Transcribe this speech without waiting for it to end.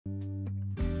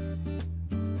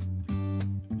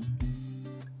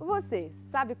você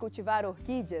sabe cultivar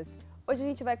orquídeas? Hoje a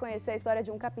gente vai conhecer a história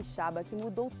de um capixaba que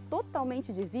mudou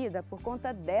totalmente de vida por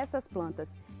conta dessas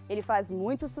plantas. Ele faz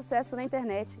muito sucesso na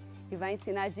internet e vai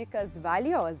ensinar dicas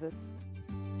valiosas.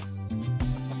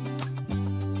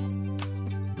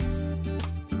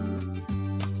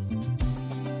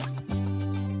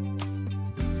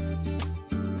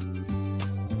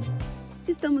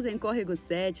 Estamos em Córrego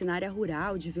 7, na área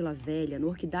rural de Vila Velha, no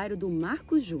orquidário do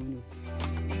Marcos Júnior.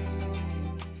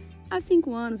 Há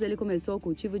 5 anos ele começou o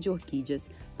cultivo de orquídeas,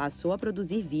 passou a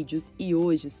produzir vídeos e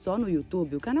hoje, só no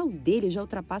YouTube, o canal dele já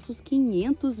ultrapassa os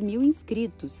 500 mil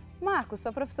inscritos. Marcos,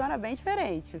 sua profissão era bem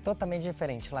diferente. Totalmente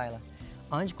diferente, Laila.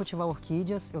 Antes de cultivar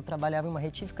orquídeas, eu trabalhava em uma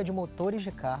retífica de motores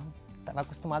de carro. Estava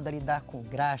acostumado a lidar com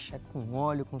graxa, com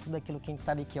óleo, com tudo aquilo que a gente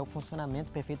sabe que é o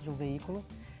funcionamento perfeito de um veículo.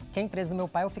 Que é a empresa do meu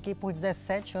pai, eu fiquei por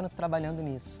 17 anos trabalhando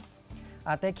nisso.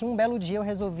 Até que um belo dia eu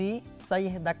resolvi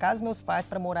sair da casa dos meus pais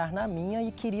para morar na minha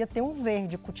e queria ter um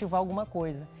verde, cultivar alguma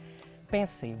coisa.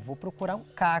 Pensei, vou procurar um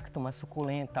cacto, uma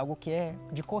suculenta, algo que é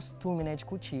de costume, né, de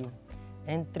cultivo.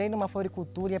 Entrei numa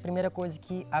floricultura e a primeira coisa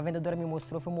que a vendedora me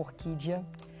mostrou foi uma orquídea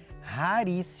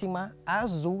raríssima,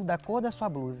 azul, da cor da sua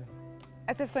blusa.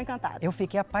 Aí você ficou encantado? Eu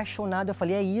fiquei apaixonado, eu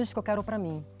falei, é isso que eu quero para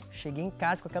mim. Cheguei em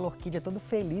casa com aquela orquídea todo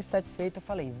feliz, satisfeito, eu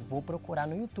falei, vou procurar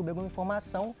no YouTube alguma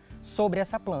informação sobre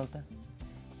essa planta.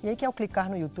 E aí que ao clicar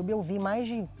no YouTube eu vi mais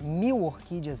de 1000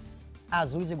 orquídeas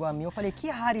azuis igual a mim. Eu falei, que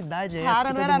raridade é essa Rara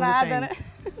que não todo era mundo nada, tem?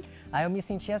 né? Aí eu me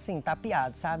senti assim,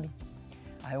 tapeado, sabe?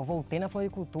 Aí eu voltei na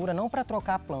floricultura, não para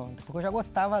trocar a planta, porque eu já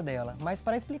gostava dela, mas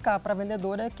para explicar para a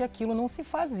vendedora que aquilo não se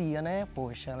fazia, né?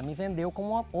 Poxa, ela me vendeu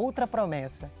como uma outra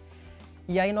promessa.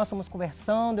 E aí nós fomos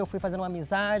conversando, eu fui fazendo uma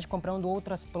amizade, comprando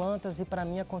outras plantas e para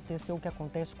mim aconteceu o que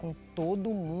acontece com todo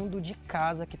mundo de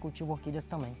casa que cultiva orquídeas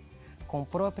também.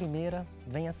 Comprou a primeira,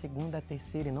 vem a segunda, a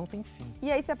terceira e não tem fim.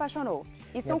 E aí se apaixonou.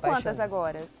 E Me são apaixonei. quantas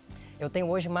agora? Eu tenho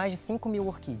hoje mais de 5 mil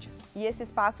orquídeas. E esse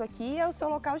espaço aqui é o seu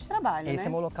local de trabalho, né? Esse é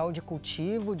meu local de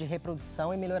cultivo, de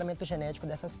reprodução e melhoramento genético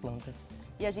dessas plantas.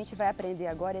 E a gente vai aprender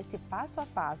agora esse passo a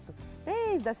passo,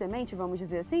 desde a semente, vamos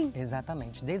dizer assim?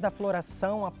 Exatamente, desde a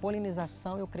floração, a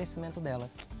polinização e o crescimento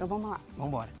delas. Então vamos lá. Vamos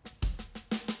embora.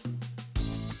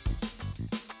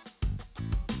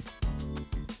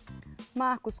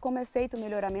 Marcos, como é feito o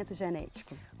melhoramento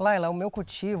genético? Laila, o meu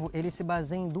cultivo ele se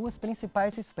baseia em duas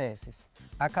principais espécies,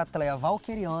 a Cattleya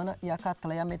valqueriana e a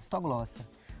Cattleya metistoglossa.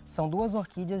 São duas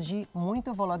orquídeas de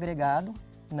muito valor agregado,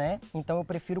 né? Então eu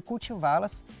prefiro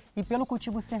cultivá-las e pelo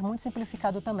cultivo ser muito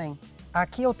simplificado também.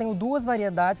 Aqui eu tenho duas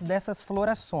variedades dessas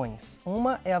florações.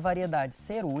 Uma é a variedade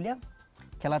cerúlea,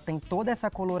 que ela tem toda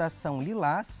essa coloração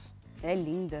lilás. É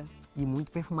linda. E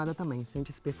muito perfumada também.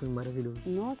 Sente esse perfume maravilhoso.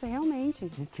 Nossa, realmente.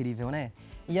 Incrível, né?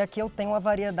 E aqui eu tenho a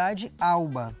variedade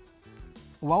alba.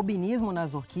 O albinismo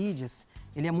nas orquídeas,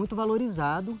 ele é muito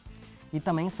valorizado e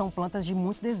também são plantas de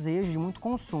muito desejo, de muito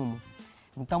consumo.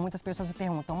 Então muitas pessoas me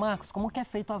perguntam, Marcos, como que é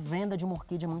feita a venda de uma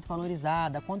orquídea muito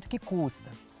valorizada? Quanto que custa?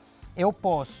 Eu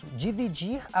posso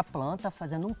dividir a planta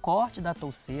fazendo um corte da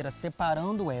touceira,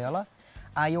 separando ela.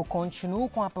 Aí eu continuo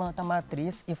com a planta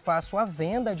matriz e faço a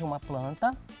venda de uma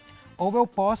planta. Ou eu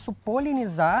posso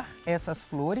polinizar essas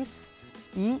flores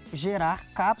e gerar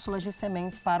cápsulas de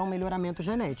sementes para um melhoramento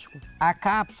genético. A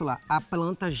cápsula, a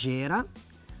planta gera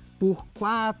por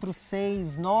 4,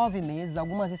 6, 9 meses.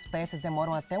 Algumas espécies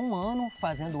demoram até 1 ano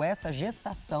fazendo essa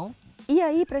gestação. E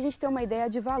aí, para a gente ter uma ideia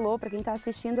de valor para quem está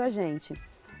assistindo a gente.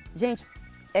 Gente,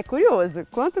 é curioso,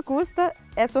 quanto custa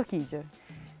essa orquídea?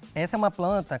 Essa é uma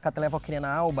planta, Cattleya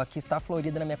valqueriana alba, que está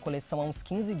florida na minha coleção há uns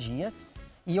 15 dias.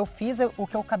 E eu fiz o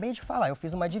que eu acabei de falar, eu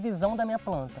fiz uma divisão da minha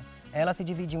planta. Ela se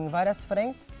dividiu em várias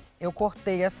frentes, eu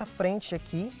cortei essa frente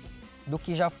aqui, do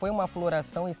que já foi uma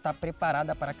floração e está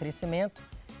preparada para crescimento,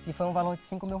 e foi um valor de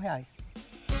 5 mil reais.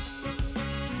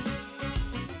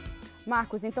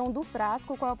 Marcos, então do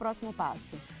frasco, qual é o próximo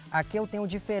passo? Aqui eu tenho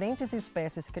diferentes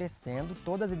espécies crescendo,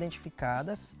 todas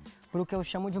identificadas, para o que eu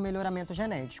chamo de um melhoramento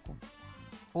genético.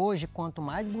 Hoje, quanto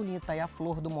mais bonita é a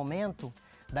flor do momento,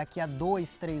 daqui a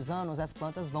 2, 3 anos as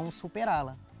plantas vão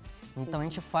superá-la. Então a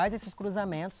gente faz esses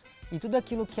cruzamentos e tudo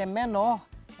aquilo que é menor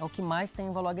é o que mais tem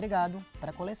valor agregado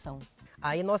para a coleção.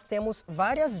 Aí nós temos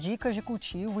várias dicas de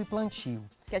cultivo e plantio.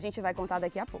 Que a gente vai contar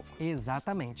daqui a pouco.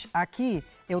 Exatamente. Aqui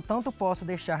eu tanto posso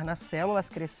deixar nas células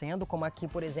crescendo, como aqui,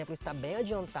 por exemplo, está bem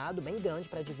adiantado, bem grande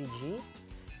para dividir.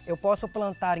 Eu posso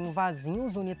plantar em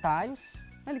vasinhos unitários.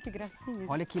 Olha que gracinha.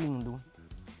 Olha que lindo.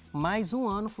 Mais 1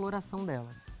 ano floração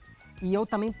delas. E eu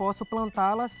também posso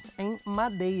plantá-las em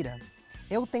madeira.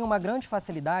 Eu tenho uma grande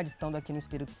facilidade, estando aqui no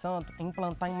Espírito Santo, em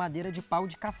plantar em madeira de pau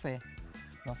de café.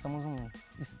 Nós somos um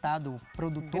estado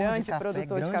produtor de café,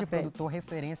 grande produtor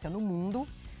referência no mundo.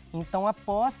 Então,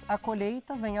 após a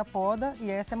colheita, vem a poda e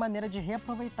essa é a maneira de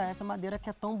reaproveitar essa madeira que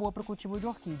é tão boa para o cultivo de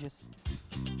orquídeas.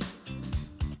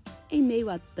 Em meio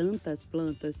a tantas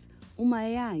plantas, uma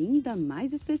é ainda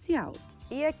mais especial.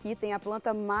 E aqui tem a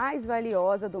planta mais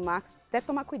valiosa do Marcos, até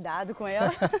tomar cuidado com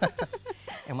ela.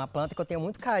 É uma planta que eu tenho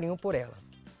muito carinho por ela.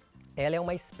 Ela é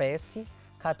uma espécie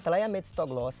Cattleya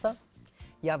metistoglossa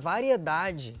e a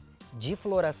variedade de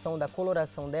floração da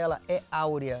coloração dela é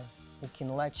áurea, o que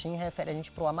no latim refere a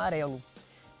gente para o amarelo.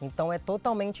 Então é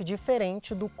totalmente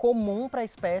diferente do comum para a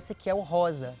espécie, que é o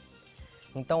rosa.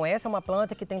 Então essa é uma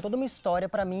planta que tem toda uma história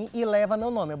para mim e leva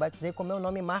meu nome. Eu batizei com meu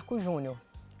nome Marco Júnior,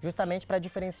 justamente para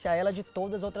diferenciar ela de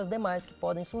todas as outras demais que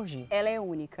podem surgir. Ela é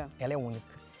única. Ela é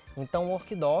única. Então o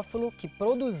orquidófilo que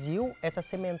produziu essa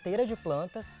sementeira de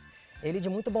plantas, ele de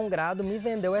muito bom grado me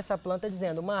vendeu essa planta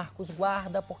dizendo: Marcos,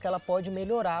 guarda porque ela pode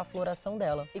melhorar a floração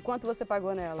dela. E quanto você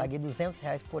pagou nela? Paguei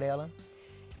R$200 por ela.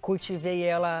 Cultivei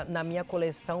ela na minha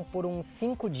coleção por uns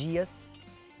 5 dias.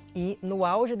 E no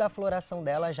auge da floração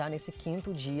dela, já nesse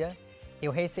 5º dia,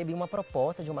 eu recebi uma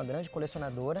proposta de uma grande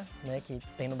colecionadora, né, que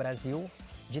tem no Brasil,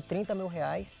 de R$30 mil.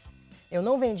 Eu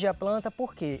não vendi a planta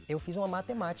porque eu fiz uma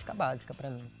matemática básica para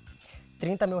mim.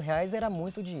 R$30 mil era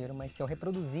muito dinheiro, mas se eu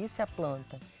reproduzisse a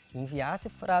planta, enviasse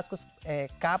frascos,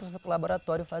 cápsulas para o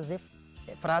laboratório fazer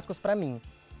frascos para mim,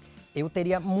 eu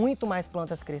teria muito mais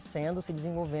plantas crescendo, se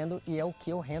desenvolvendo, e é o que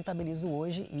eu rentabilizo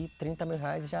hoje, e R$30 mil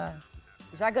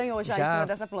Já ganhou em cima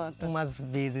dessa planta? Umas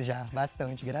vezes já,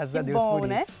 bastante, graças que a Deus bom, por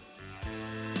né? isso.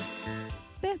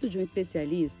 Perto de um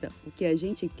especialista, o que a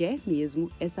gente quer mesmo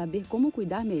é saber como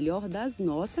cuidar melhor das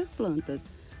nossas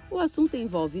plantas. O assunto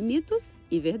envolve mitos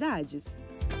e verdades.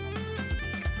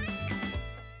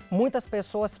 Muitas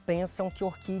pessoas pensam que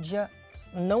orquídea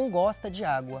não gosta de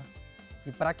água.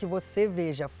 E para que você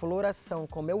veja a floração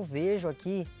como eu vejo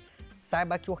aqui,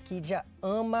 saiba que orquídea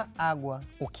ama água.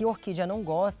 O que a orquídea não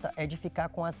gosta é de ficar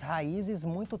com as raízes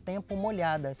muito tempo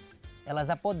molhadas. Elas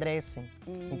apodrecem.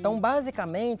 Então,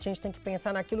 basicamente, a gente tem que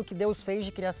pensar naquilo que Deus fez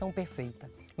de criação perfeita.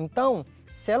 Então,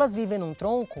 se elas vivem num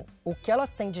tronco, o que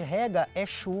elas têm de rega é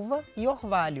chuva e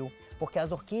orvalho, porque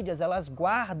as orquídeas elas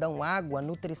guardam água,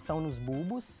 nutrição nos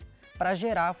bulbos para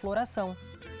gerar a floração.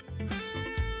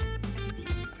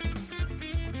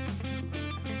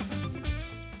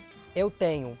 Eu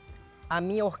tenho a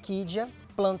minha orquídea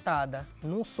plantada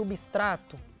num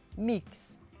substrato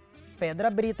mix.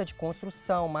 Pedra brita de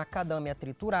construção, macadâmia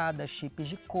triturada, chips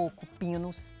de coco,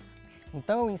 pinos.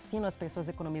 Então eu ensino as pessoas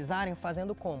a economizarem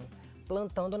fazendo como?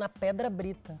 Plantando na pedra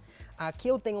brita. Aqui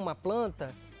eu tenho uma planta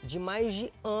de mais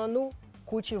de ano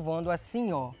cultivando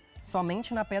assim, ó,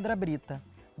 somente na pedra brita.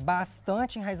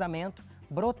 Bastante enraizamento,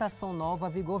 brotação nova,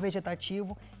 vigor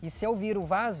vegetativo. E se eu viro o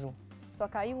vaso... Só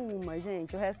caiu uma,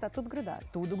 gente, o resto tá tudo grudado.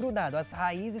 Tudo grudado. As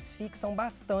raízes fixam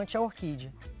bastante a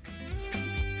orquídea.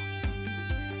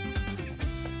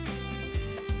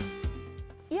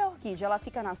 E a orquídea, ela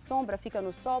fica na sombra, fica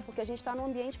no sol, porque a gente está num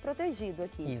ambiente protegido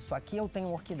aqui. Isso, aqui eu tenho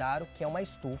um orquidário, que é uma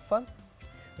estufa,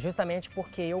 justamente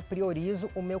porque eu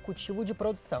priorizo o meu cultivo de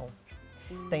produção.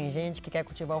 Tem gente que quer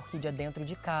cultivar orquídea dentro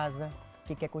de casa,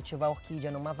 que quer cultivar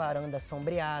orquídea numa varanda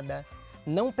sombreada.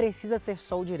 Não precisa ser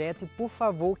sol direto e, por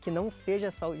favor, que não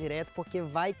seja sol direto, porque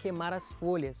vai queimar as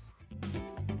folhas.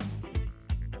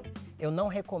 Eu não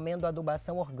recomendo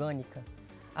adubação orgânica.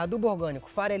 Adubo orgânico,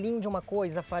 farelinho de uma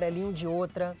coisa, farelinho de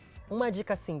outra. Uma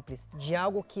dica simples, de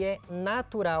algo que é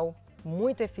natural,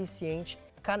 muito eficiente,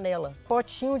 canela.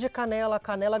 Potinho de canela,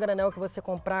 canela granel que você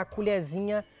comprar,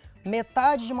 colherzinha,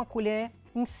 metade de uma colher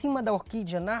em cima da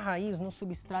orquídea, na raiz, no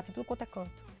substrato, em tudo quanto é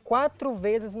canto. 4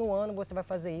 vezes no ano você vai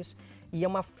fazer isso e é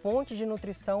uma fonte de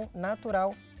nutrição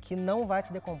natural que não vai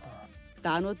se decompor.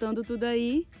 Tá anotando tudo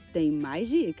aí? Tem mais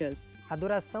dicas. A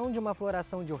duração de uma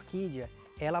floração de orquídea,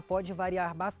 ela pode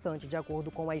variar bastante de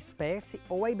acordo com a espécie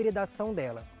ou a hibridação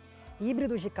dela.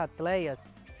 Híbridos de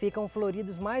cattleyas ficam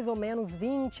floridos mais ou menos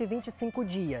 20, 25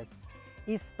 dias.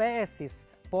 Espécies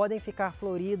podem ficar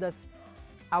floridas,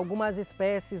 algumas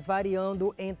espécies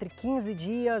variando entre 15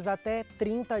 dias até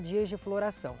 30 dias de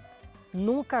floração.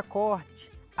 Nunca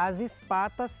corte as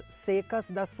espatas secas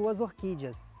das suas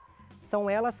orquídeas. São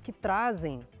elas que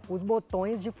trazem os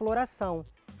botões de floração.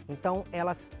 Então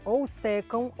elas ou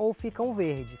secam ou ficam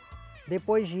verdes.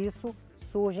 Depois disso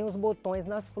surgem os botões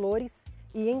nas flores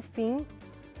e, enfim,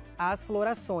 as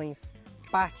florações,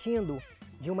 partindo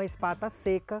de uma espata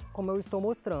seca, como eu estou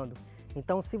mostrando.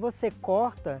 Então, se você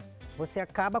corta, você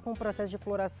acaba com o processo de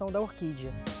floração da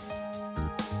orquídea.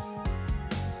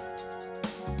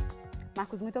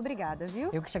 Marcos, muito obrigada, viu?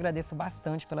 Eu que te agradeço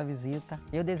bastante pela visita.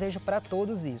 Eu desejo para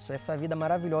todos isso, essa vida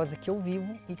maravilhosa que eu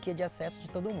vivo e que é de acesso de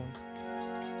todo mundo.